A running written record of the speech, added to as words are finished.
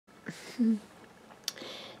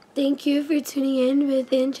Thank you for tuning in with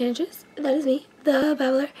the Enchantress. That is me, the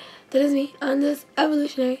Babbler. That is me on this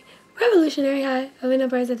revolutionary high of an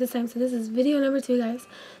uprise at this time. So this is video number 2, guys.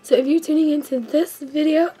 So if you're tuning into this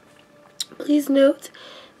video, please note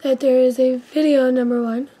that there is a video number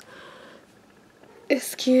 1.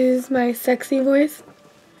 Excuse my sexy voice,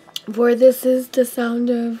 for this is the sound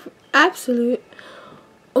of absolute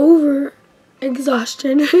over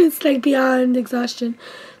exhaustion. It's like beyond exhaustion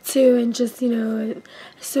too, and just, you know,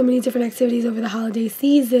 so many different activities over the holiday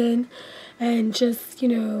season, and just, you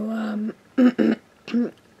know,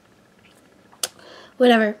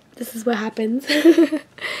 whatever. This is what happens.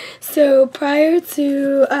 So prior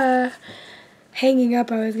to hanging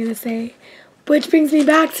up, I was gonna say, which brings me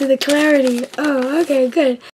back to the clarity. Oh, okay, good.